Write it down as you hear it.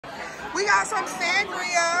We got some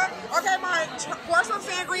sangria. Okay, Mike, pour some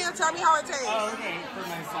sangria and tell me how it tastes. Oh, okay. For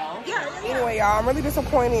myself? Yeah. Anyway, y'all, I'm really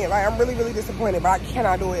disappointed. Like, I'm really, really disappointed, but I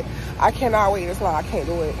cannot do it. I cannot wait this long. I can't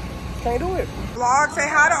do it. Can't do it. Vlog, say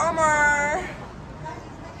hi to Omar.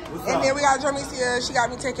 And then we got Jermicia. She got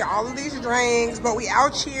me taking all of these drinks, but we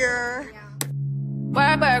out here.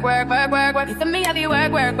 Work, work, work, work, work, work. You see me have you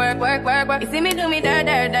work, work, work, work, work, work. You see me do me da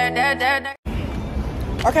da da da da da.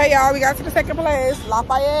 Okay, y'all, we got to the second place,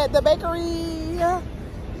 Lafayette, the bakery.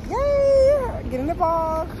 Yay! Get in the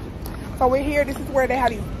vlog. So we're here. This is where they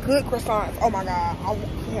have these good croissants. Oh my God, I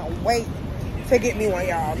can't wait to get me one,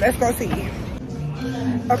 y'all. Let's go see.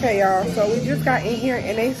 Okay, y'all, so we just got in here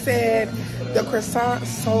and they said the croissants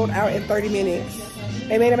sold out in 30 minutes.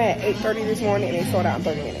 They made them at 8:30 this morning and they sold out in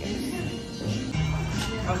 30 minutes.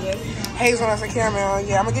 Hazelnuts and caramel.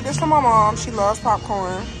 Yeah, I'm gonna get this from my mom. She loves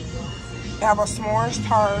popcorn. They have a s'mores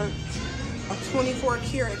tart, a 24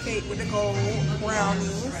 karat cake with the gold,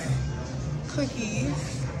 brownies, cookies.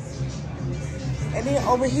 And then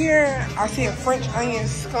over here, I see a French onion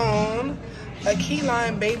scone, a key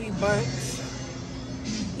lime baby bunch.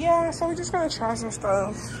 Yeah, so we're just gonna try some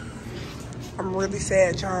stuff. I'm really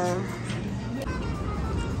sad, y'all.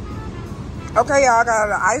 Okay, y'all, I got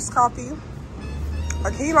an iced coffee, a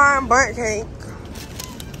key lime bundt cake,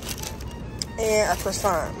 and a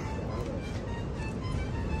croissant.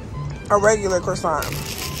 A regular croissant.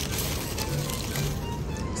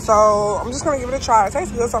 So I'm just gonna give it a try. It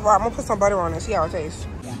tastes good so far. I'm gonna put some butter on it, see how it tastes.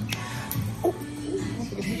 Oh,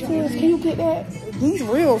 can you get that? These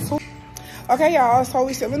real too. Okay, y'all, so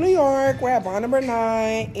we still in New York. We're at bar number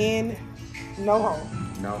 9 in NoHo.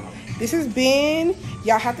 This is Ben.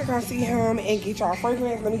 Y'all have to come see him and get y'all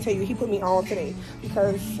fragrance. Let me tell you, he put me on today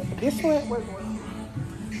because this one was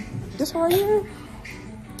this one right here.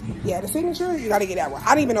 Yeah, the signature, you gotta get that one.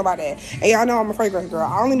 I didn't even know about that. And y'all know I'm a fragrance girl.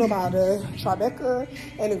 I only know about the Tribeca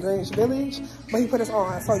and the Greenwich Village, but he put us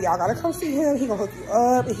on. So y'all gotta come see him. He gonna hook you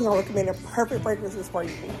up and he gonna recommend the perfect fragrances for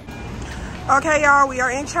you. Okay, y'all, we are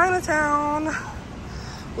in Chinatown.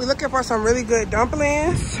 We're looking for some really good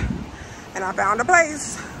dumplings and I found a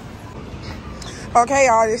place. Okay,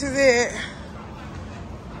 y'all, this is it.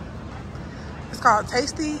 It's called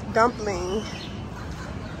Tasty Dumpling.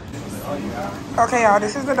 Okay, y'all,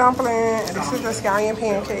 this is the dumpling, and this is the scallion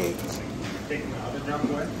pancake.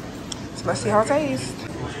 So let's see how it tastes.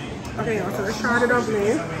 Okay, y'all, so let's try the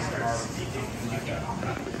dumpling.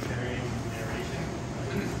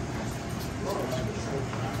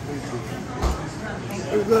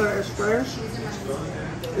 It's good, it's fresh.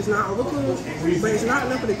 It's not overcooked, but it's not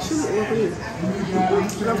enough of the chili oil for me.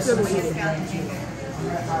 But I'm still gonna eat it.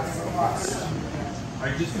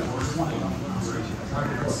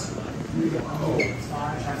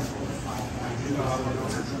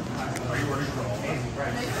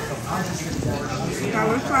 Now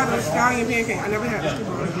let's try the scallion pancake. I never had this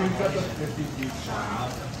before.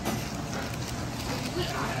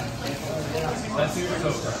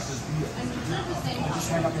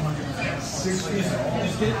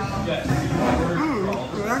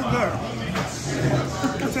 That's good.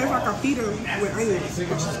 It tastes like a pita with onions, which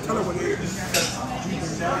is kind of what it is.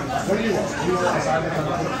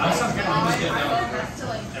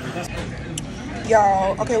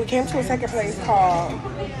 Y'all, okay, we came to a second place called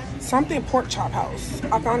something pork chop house.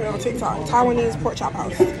 I found it on TikTok, Taiwanese pork chop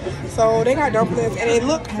house. So they got dumplings and they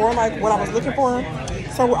look more like what I was looking for.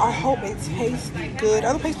 So I hope it tastes good. The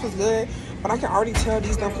other place was good, but I can already tell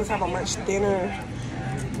these dumplings have a much thinner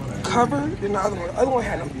cover than the other one. The other one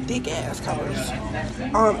had them thick ass covers.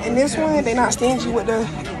 And this one, they not stingy with the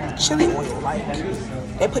chili oil. Like,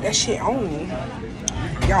 they put that shit on me.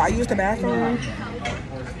 Y'all, I used the bathroom.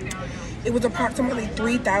 It was approximately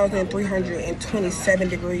 3,327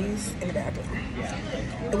 degrees in the bathroom.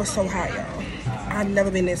 It was so hot, y'all. I've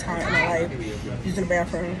never been this hot in my life using the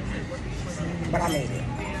bathroom, but I made it.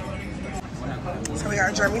 So we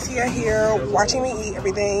got Jermicia here watching me eat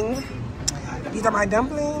everything. These are my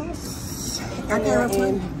dumplings. And they're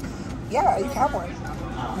in, yeah, you can have one.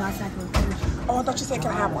 Oh, I thought you said,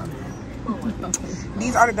 can I have one?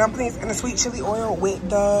 These are the dumplings and the sweet chili oil with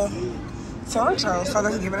the cilantro. So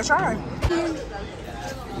let's give it a try.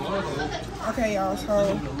 Okay, y'all,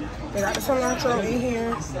 so they got the cilantro in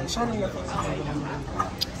here. Show me the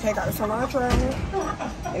Okay, got the cilantro,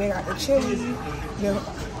 and they got the chili, the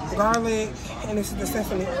garlic, and this is the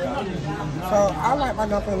sesame oil. So I like my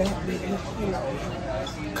dumpling to be, you know,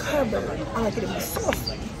 covered. I like it to be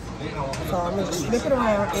saucy. So I'm gonna just flip it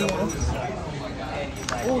around and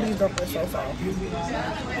oh, these dumplings are so soft.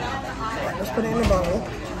 Alright, let's put it in the bowl.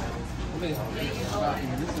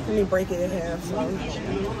 Let me break it in half. So.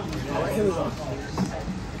 Alright, here we go.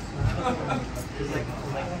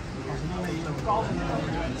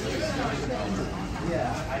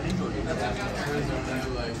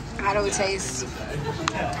 How do it taste?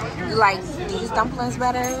 You like these dumplings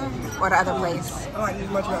better or the other place? I like these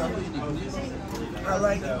much better. I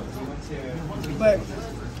like it. But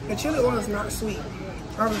the chili oil is not sweet.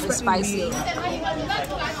 It's spicy.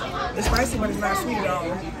 It's spicy, but it's not sweet at all.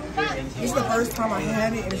 This is the first time I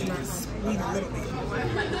had it, and it's not sweet a little bit.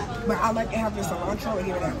 But I like to have the cilantro and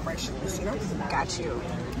give it that freshness, you know? Got you.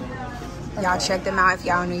 Y'all check them out if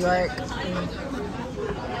y'all in New York.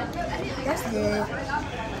 That's good.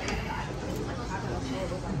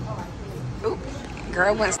 Oop,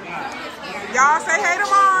 girl went. Y'all say hey to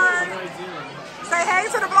Mark. Say hey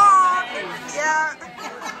to the vlog. Yeah.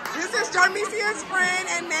 This is Jarmesia's friend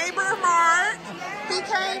and neighbor Mark. He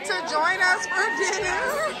came to join us for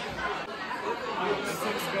dinner. This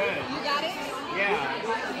looks good. You got it? Yeah.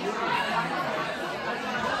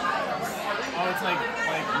 Oh, it's like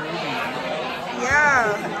ruby.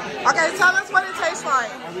 Yeah. Okay, tell us what it tastes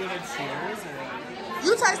like. Are we like cheers or?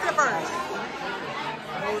 You taste it first.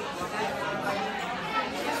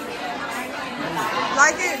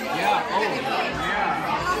 Like it? Yeah. Oh,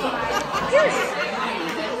 yeah.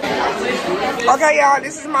 Okay, y'all,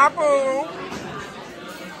 this is my food.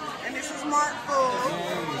 And this is Mark's food.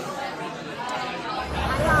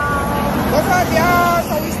 What's up, y'all?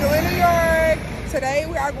 So we still in New York. Today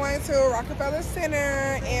we are going to Rockefeller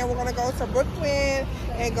Center and we're gonna go to Brooklyn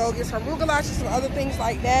and go get some arugula and some other things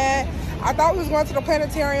like that. I thought we was going to the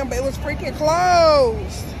Planetarium, but it was freaking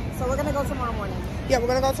closed. So we're gonna go tomorrow morning. Yeah, we're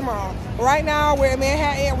gonna go tomorrow. Right now we're in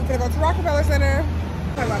Manhattan. We're gonna go to Rockefeller Center.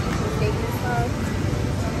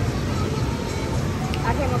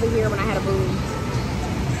 I came over here when I had a boo.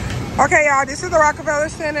 Okay, y'all, this is the Rockefeller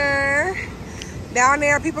Center. Down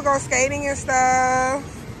there, people go skating and stuff.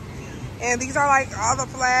 And these are like all the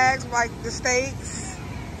flags, like the states.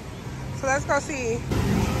 So let's go see.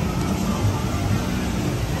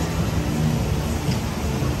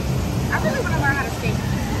 I really want to learn how to skate.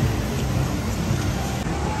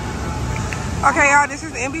 Okay, y'all, this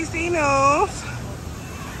is NBC News.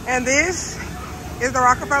 And this is the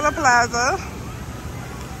Rockefeller Plaza.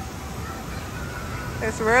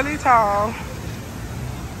 It's really tall.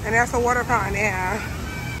 And that's a water fountain there.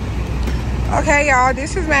 Okay, y'all,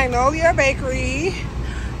 this is Magnolia Bakery.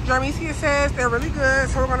 Jarmesia says they're really good,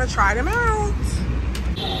 so we're gonna try them out.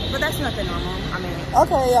 But that's nothing normal. I mean.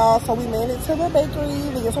 Okay, y'all, so we made it to the bakery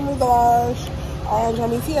to get some goulash.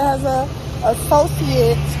 Jarmesia has a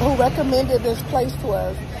associate who recommended this place to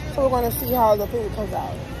us. So we're gonna see how the food comes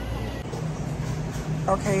out.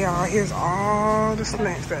 Okay, y'all, here's all the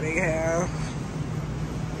snacks that they have.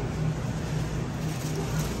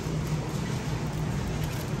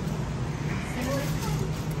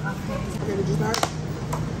 Okay, did you start?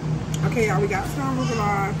 Okay, y'all, we got some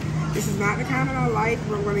arugula. This is not the kind that I like,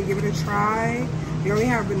 but I'm gonna give it a try. They only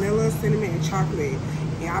have vanilla, cinnamon, and chocolate.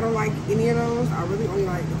 And I don't like any of those. I really only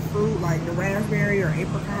like the fruit, like the raspberry or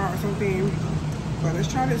apricot or something. But let's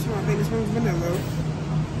try this one. I think this one's vanilla.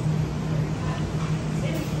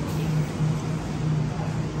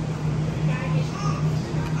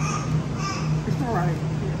 It's alright.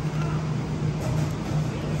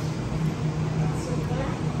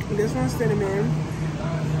 This one's cinnamon.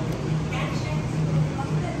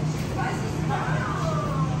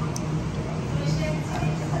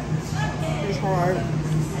 It's hard.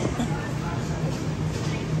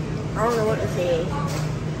 I don't know what this is.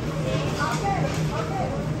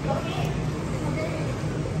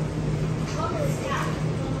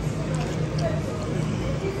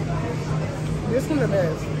 This one the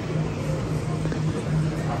best.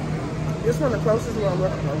 This one the closest to what I'm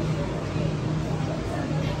looking for.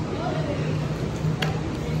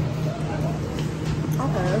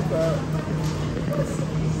 Okay, that's good.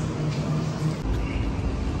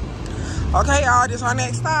 Okay, y'all, this is our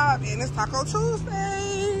next stop, and it's Taco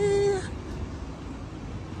Tuesday.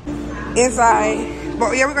 Inside.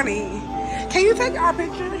 But yeah, we're gonna eat. Can you take our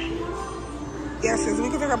picture? Yes, sis, we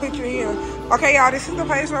can take our picture here. Okay, y'all, this is the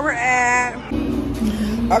place where we're at.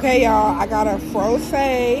 Okay, y'all, I got a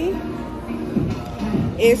frosé.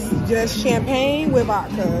 It's just champagne with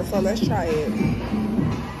vodka, so let's try it.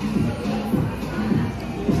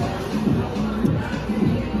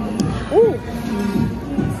 Ooh.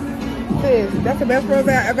 Sis, that's the best rosé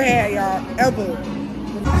I ever had, y'all. Ever.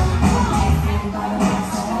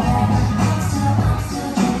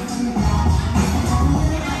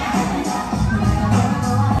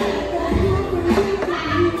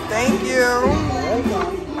 Thank you.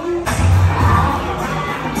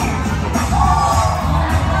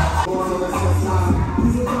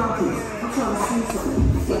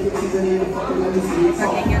 Hold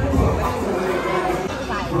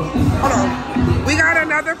on. We got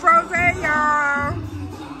another frozen, y'all.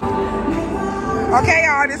 Okay,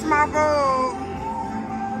 y'all, this is my food.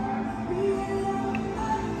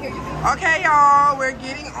 Okay, y'all, we're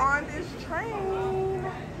getting on this train.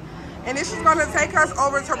 And this is gonna take us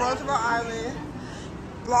over to Roosevelt Island.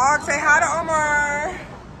 Vlog, say hi to Omar.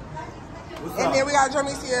 And then we got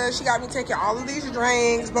Journey's here. She got me taking all of these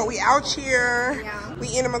drinks, but we out here. Yeah.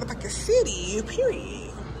 We in the motherfucking city,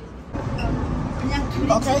 period.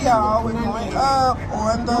 Okay, y'all, we're going up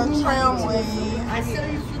on the tramway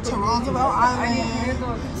to Roosevelt Island.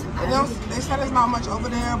 And they said there's not much over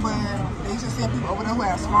there, but they just seen people over there who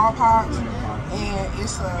have smallpox. And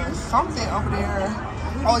it's something over there.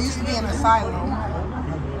 Oh, it used to be an asylum.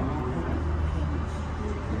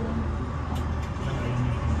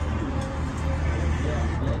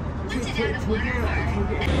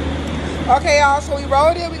 Okay, y'all, so we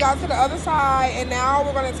rode it, we got to the other side, and now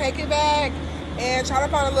we're gonna take it back and try to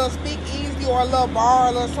find a little speakeasy or a little bar or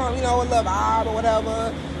a little something, you know, a little vibe or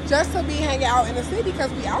whatever, just to be hanging out in the city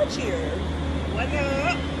because we out here. What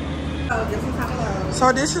up?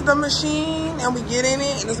 So this is the machine, and we get in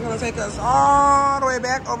it, and it's gonna take us all the way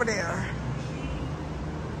back over there.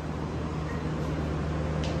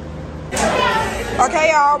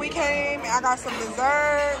 Okay, y'all, we came. I got some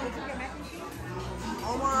dessert.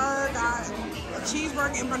 Omar got a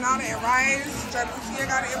cheeseburger, empanada, and rice. Jessica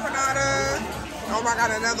got an empanada. Omar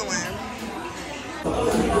got another one.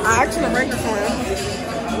 I actually bring this one.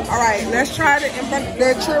 All right, let's try the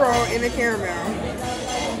churro in the caramel.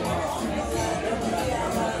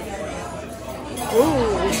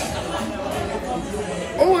 Ooh.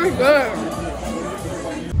 Oh, it's good.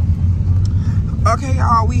 Okay,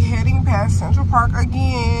 y'all, we heading past Central Park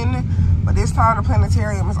again, but this time the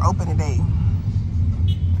Planetarium is open today.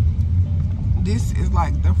 This is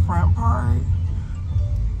like the front part.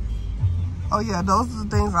 Oh yeah, those are the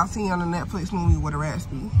things I seen on the Netflix movie with a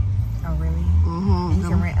raspy. Oh really? Mm-hmm. You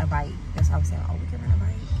can rent a bike. That's what I was saying. Oh, we can rent a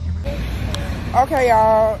bike. Okay,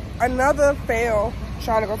 y'all, another fail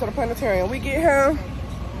trying to go to the Planetarium. We get here.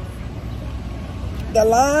 The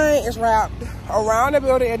line is wrapped around the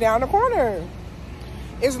building and down the corner.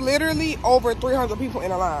 It's literally over 300 people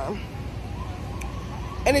in the line.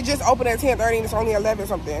 And it just opened at 10:30 and it's only 11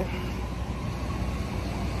 something.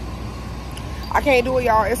 I can't do it,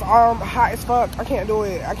 y'all. It's hot as fuck. I can't do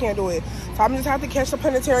it. I can't do it. So I'm just have to catch the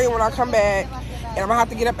Planetarium when I come back. And I'm gonna have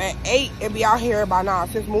to get up at 8 and be out here by 9.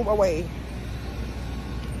 Just move away.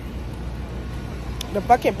 The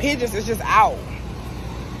fucking pigeons is just out.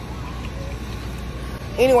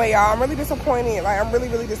 Anyway, y'all, I'm really disappointed. Like, I'm really,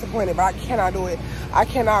 really disappointed. But I cannot do it. I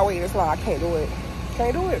cannot wait this long. I can't do it.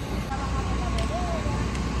 Can't do it.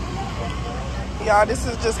 Y'all, this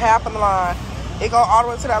is just half of the line. It go all the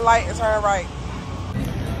way to that light and turn right.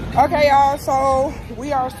 Okay, y'all, so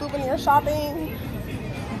we are souvenir shopping.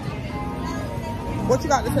 What you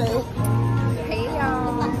got to say? Hey,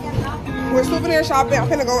 y'all. We're souvenir shopping. I'm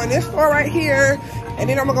gonna go in this store right here, and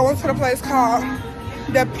then I'm gonna go into the place called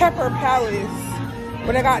the Pepper Palace,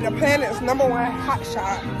 where they got the planet's #1 hot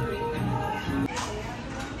shot.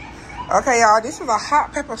 Okay, y'all, this is a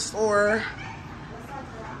hot pepper store.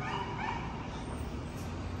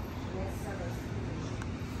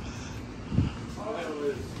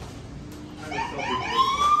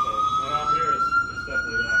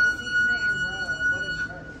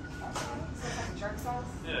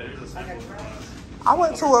 I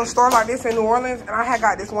went to a store like this in New Orleans, and I had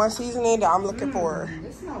got this one seasoning that I'm looking for.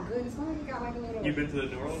 This smells good. It's only got like a little. You been to the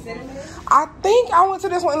New Orleans one? I think I went to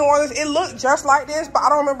this one in New Orleans. It looked just like this, but I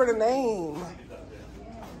don't remember the name.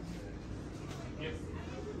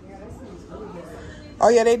 Oh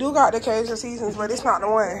yeah, they do got the Cajun seasons, but it's not the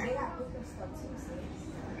one.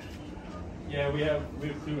 Yeah, we have 2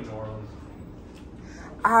 in New Orleans.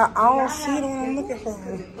 I don't see the one I'm looking for.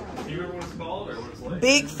 Do you remember what it's called or what it's like?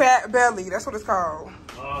 Big Fat Belly, that's what it's called.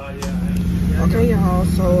 Yeah. Okay, y'all,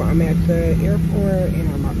 so I'm at the airport and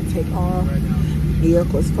I'm about to take off. New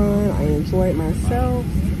York was fun. I enjoyed myself,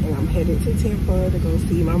 and I'm headed to Tampa to go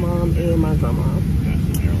see my mom and my grandma.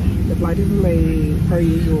 The flight is delayed per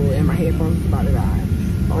usual, and my headphones is about to die.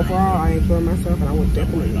 Overall, I enjoyed myself, and I would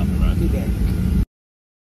definitely be back.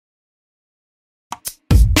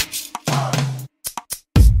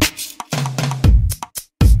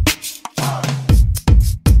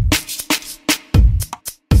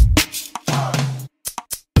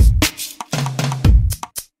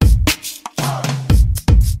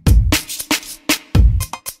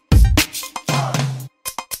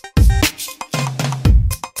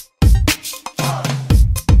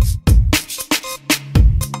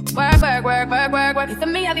 It's a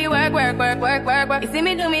me, I be heavy work, work, work, work, work, work. You see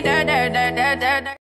me do me dirt, dirt, dirt, dirt, dirt, dirt.